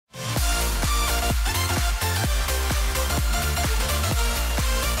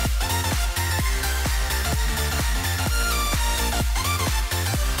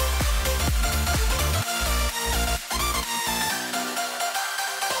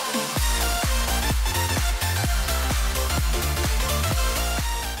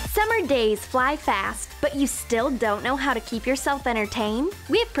Summer days fly fast, but you still don't know how to keep yourself entertained?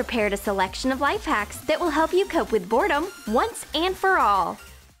 We have prepared a selection of life hacks that will help you cope with boredom once and for all.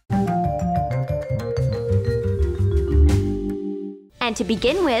 And to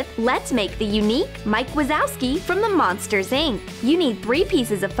begin with, let's make the unique Mike Wazowski from the Monsters, Inc. You need 3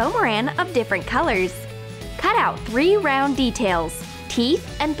 pieces of Foamiran of different colors. Cut out 3 round details,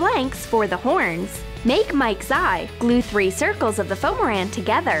 teeth and blanks for the horns. Make Mike's eye. Glue 3 circles of the Foamiran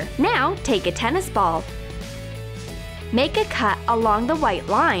together. Now take a tennis ball. Make a cut along the white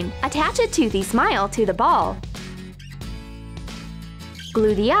line. Attach a toothy smile to the ball.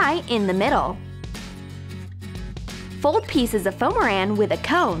 Glue the eye in the middle. Fold pieces of Foamiran with a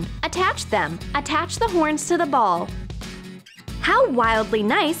cone. Attach them. Attach the horns to the ball. How wildly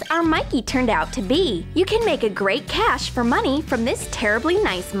nice our Mikey turned out to be! You can make a great cache for money from this terribly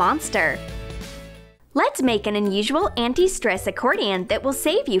nice monster. Let's make an unusual anti-stress accordion that will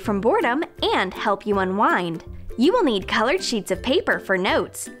save you from boredom and help you unwind. You will need colored sheets of paper for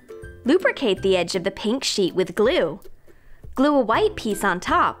notes. Lubricate the edge of the pink sheet with glue. Glue a white piece on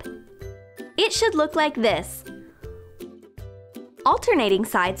top. It should look like this. Alternating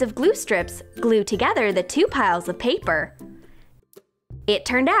sides of glue strips glue together the 2 piles of paper. It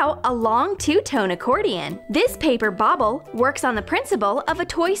turned out a long 2-tone accordion. This paper bauble works on the principle of a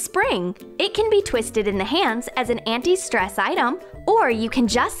toy spring. It can be twisted in the hands as an anti-stress item, or you can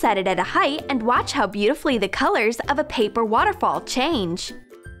just set it at a height and watch how beautifully the colors of a paper waterfall change.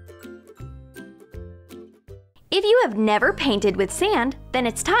 If you have never painted with sand, then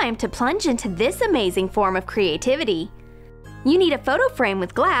it's time to plunge into this amazing form of creativity. You need a photo frame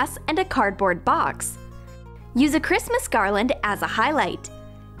with glass and a cardboard box. Use a Christmas garland as a highlight.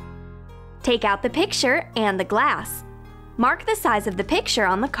 Take out the picture and the glass. Mark the size of the picture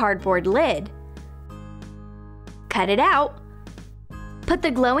on the cardboard lid. Cut it out. Put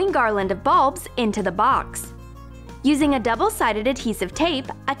the glowing garland of bulbs into the box. Using a double-sided adhesive tape,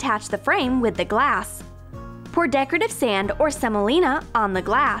 attach the frame with the glass. Pour decorative sand or semolina on the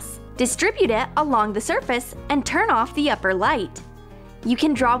glass. Distribute it along the surface and turn off the upper light. You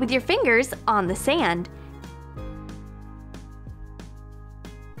can draw with your fingers on the sand.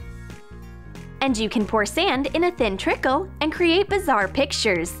 And you can pour sand in a thin trickle and create bizarre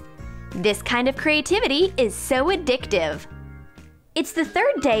pictures. This kind of creativity is so addictive. It's the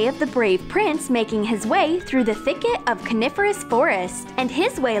 3rd day of the brave prince making his way through the thicket of coniferous forest, and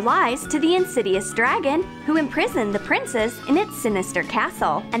his way lies to the insidious dragon who imprisoned the princess in its sinister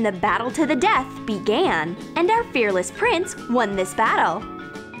castle. And the battle to the death began, and our fearless prince won this battle.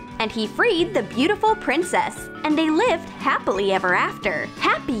 And he freed the beautiful princess, and they lived happily ever after.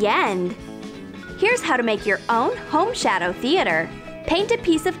 Happy end! Here's how to make your own home shadow theater. Paint a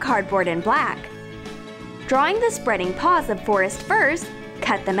piece of cardboard in black. Drawing the spreading paws of forest firs,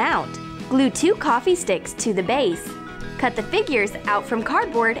 cut them out. Glue 2 coffee sticks to the base. Cut the figures out from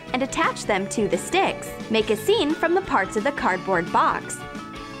cardboard and attach them to the sticks. Make a scene from the parts of the cardboard box.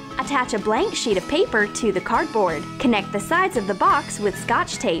 Attach a blank sheet of paper to the cardboard. Connect the sides of the box with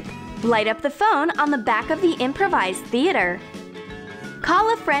scotch tape. Light up the phone on the back of the improvised theater.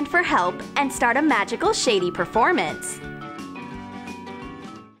 Call a friend for help and start a magical shady performance.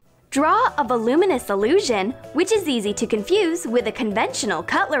 Draw a voluminous illusion, which is easy to confuse with a conventional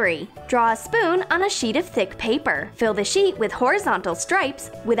cutlery. Draw a spoon on a sheet of thick paper. Fill the sheet with horizontal stripes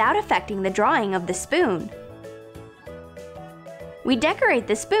without affecting the drawing of the spoon. We decorate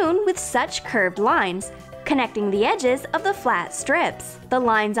the spoon with such curved lines, connecting the edges of the flat strips. The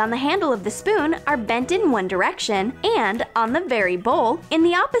lines on the handle of the spoon are bent in one direction and on the very bowl in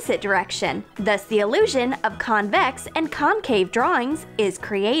the opposite direction. Thus the illusion of convex and concave drawings is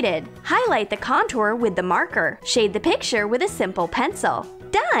created. Highlight the contour with the marker. Shade the picture with a simple pencil.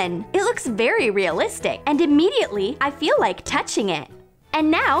 Done! It looks very realistic, and immediately I feel like touching it. And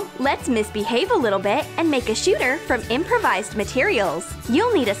now, let's misbehave a little bit and make a shooter from improvised materials.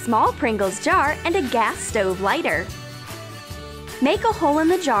 You'll need a small Pringles jar and a gas stove lighter. Make a hole in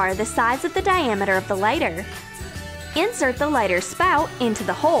the jar the size of the diameter of the lighter. Insert the lighter spout into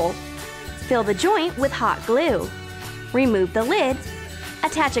the hole. Fill the joint with hot glue. Remove the lid.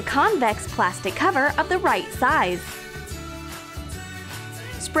 Attach a convex plastic cover of the right size.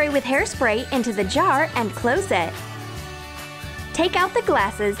 Spray with hairspray into the jar and close it. Take out the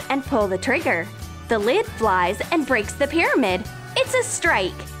glasses and pull the trigger. The lid flies and breaks the pyramid. It's a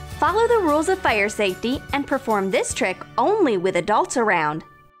strike! Follow the rules of fire safety and perform this trick only with adults around.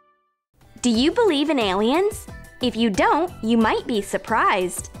 Do you believe in aliens? If you don't, you might be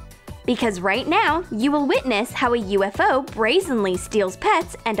surprised. Because right now, you will witness how a UFO brazenly steals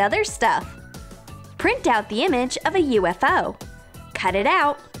pets and other stuff. Print out the image of a UFO. Cut it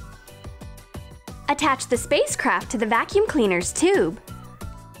out. Attach the spacecraft to the vacuum cleaner's tube.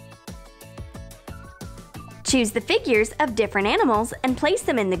 Choose the figures of different animals and place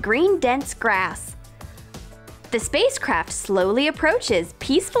them in the green, dense grass. The spacecraft slowly approaches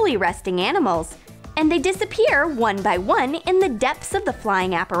peacefully resting animals, and they disappear one by one in the depths of the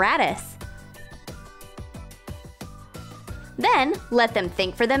flying apparatus. Then, let them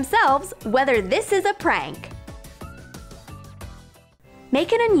think for themselves whether this is a prank.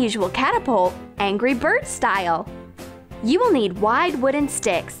 Make an unusual catapult, Angry Bird style. You will need wide wooden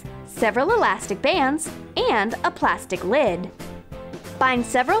sticks, several elastic bands, and a plastic lid. Bind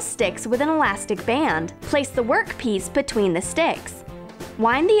several sticks with an elastic band. Place the workpiece between the sticks.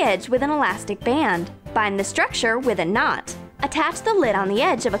 Wind the edge with an elastic band. Bind the structure with a knot. Attach the lid on the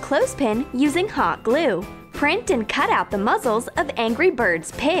edge of a clothespin using hot glue. Print and cut out the muzzles of Angry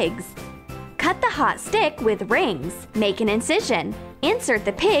Birds' pigs. Cut the hot stick with rings. Make an incision. Insert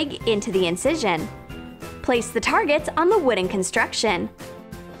the pig into the incision. Place the targets on the wooden construction.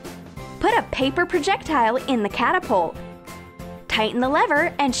 Put a paper projectile in the catapult. Tighten the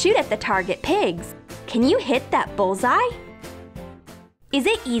lever and shoot at the target pigs. Can you hit that bullseye? Is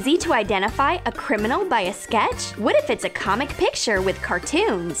it easy to identify a criminal by a sketch? What if it's a comic picture with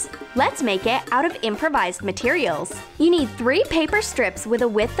cartoons? Let's make it out of improvised materials. You need 3 paper strips with a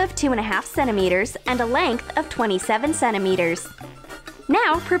width of 2.5 centimeters and a length of 27 centimeters.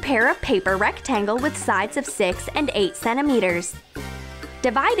 Now prepare a paper rectangle with sides of 6 and 8 centimeters.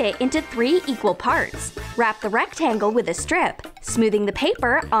 Divide it into 3 equal parts. Wrap the rectangle with a strip, smoothing the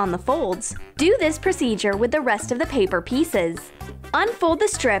paper on the folds. Do this procedure with the rest of the paper pieces. Unfold the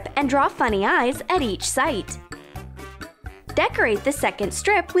strip and draw funny eyes at each site. Decorate the second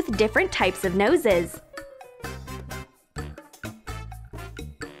strip with different types of noses.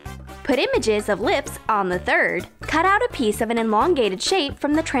 Put images of lips on the third. Cut out a piece of an elongated shape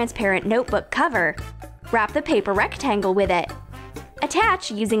from the transparent notebook cover. Wrap the paper rectangle with it.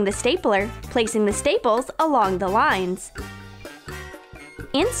 Attach using the stapler, placing the staples along the lines.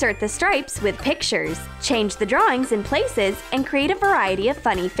 Insert the stripes with pictures. Change the drawings in places and create a variety of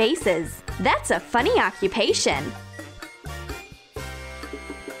funny faces. That's a funny occupation!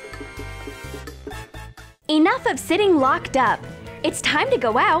 Enough of sitting locked up! It's time to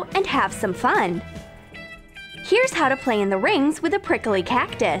go out and have some fun! Here's how to play in the rings with a prickly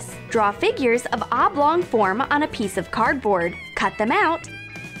cactus. Draw figures of oblong form on a piece of cardboard. Cut them out.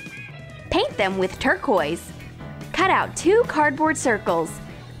 Paint them with turquoise. Cut out 2 cardboard circles.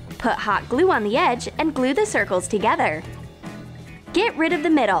 Put hot glue on the edge and glue the circles together. Get rid of the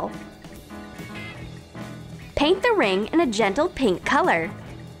middle. Paint the ring in a gentle pink color.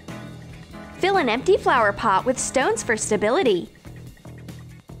 Fill an empty flower pot with stones for stability.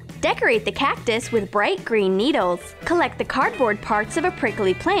 Decorate the cactus with bright green needles. Collect the cardboard parts of a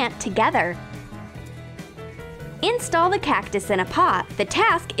prickly plant together. Install the cactus in a pot. The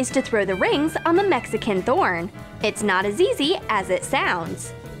task is to throw the rings on the Mexican thorn. It's not as easy as it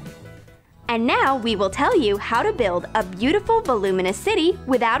sounds. And now we will tell you how to build a beautiful, voluminous city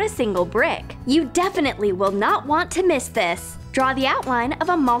without a single brick. You definitely will not want to miss this. Draw the outline of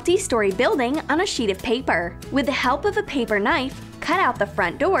a multi-story building on a sheet of paper. With the help of a paper knife, cut out the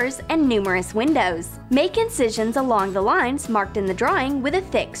front doors and numerous windows. Make incisions along the lines marked in the drawing with a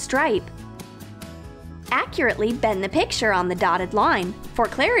thick stripe. Accurately bend the picture on the dotted line. For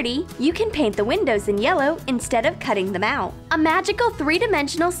clarity, you can paint the windows in yellow instead of cutting them out. A magical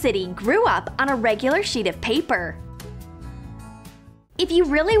 3-dimensional city grew up on a regular sheet of paper. If you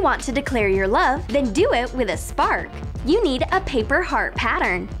really want to declare your love, then do it with a spark. You need a paper heart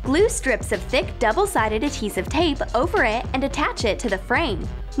pattern. Glue strips of thick double-sided adhesive tape over it and attach it to the frame.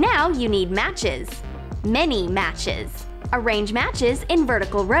 Now you need matches. Many matches. Arrange matches in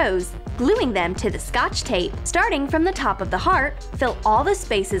vertical rows, gluing them to the scotch tape. Starting from the top of the heart, fill all the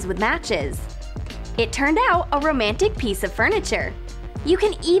spaces with matches. It turned out a romantic piece of furniture. You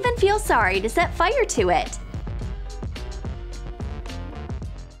can even feel sorry to set fire to it.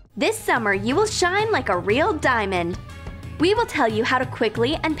 This summer you will shine like a real diamond. We will tell you how to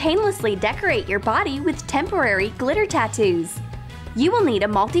quickly and painlessly decorate your body with temporary glitter tattoos. You will need a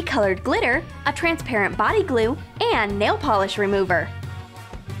multicolored glitter, a transparent body glue, and nail polish remover.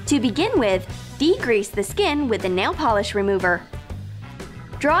 To begin with, degrease the skin with the nail polish remover.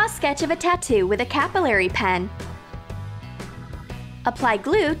 Draw a sketch of a tattoo with a capillary pen. Apply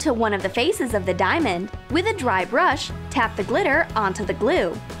glue to one of the faces of the diamond. With a dry brush, tap the glitter onto the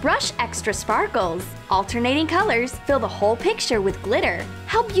glue. Brush extra sparkles. Alternating colors fill the whole picture with glitter.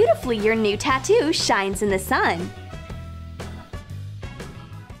 How beautifully your new tattoo shines in the sun!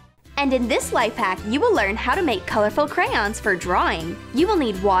 And in this life hack, you will learn how to make colorful crayons for drawing. You will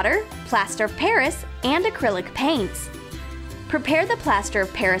need water, plaster of Paris, and acrylic paints. Prepare the plaster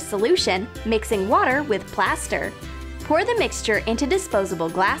of Paris solution, mixing water with plaster. Pour the mixture into disposable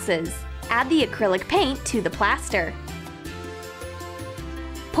glasses. Add the acrylic paint to the plaster.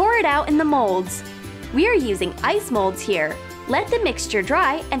 Pour it out in the molds. We are using ice molds here. Let the mixture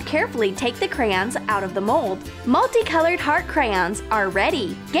dry and carefully take the crayons out of the mold. Multicolored heart crayons are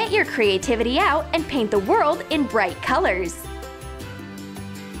ready. Get your creativity out and paint the world in bright colors.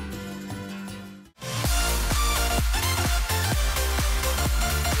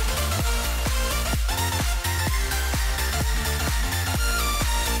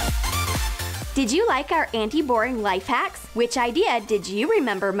 Did you like our anti-boring life hacks? Which idea did you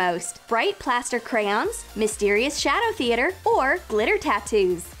remember most? Bright plaster crayons, mysterious shadow theater, or glitter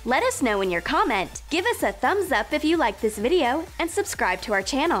tattoos? Let us know in your comment. Give us a thumbs up if you like this video and subscribe to our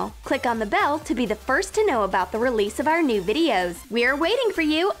channel. Click on the bell to be the first to know about the release of our new videos. We are waiting for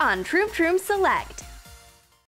you on Troom Select.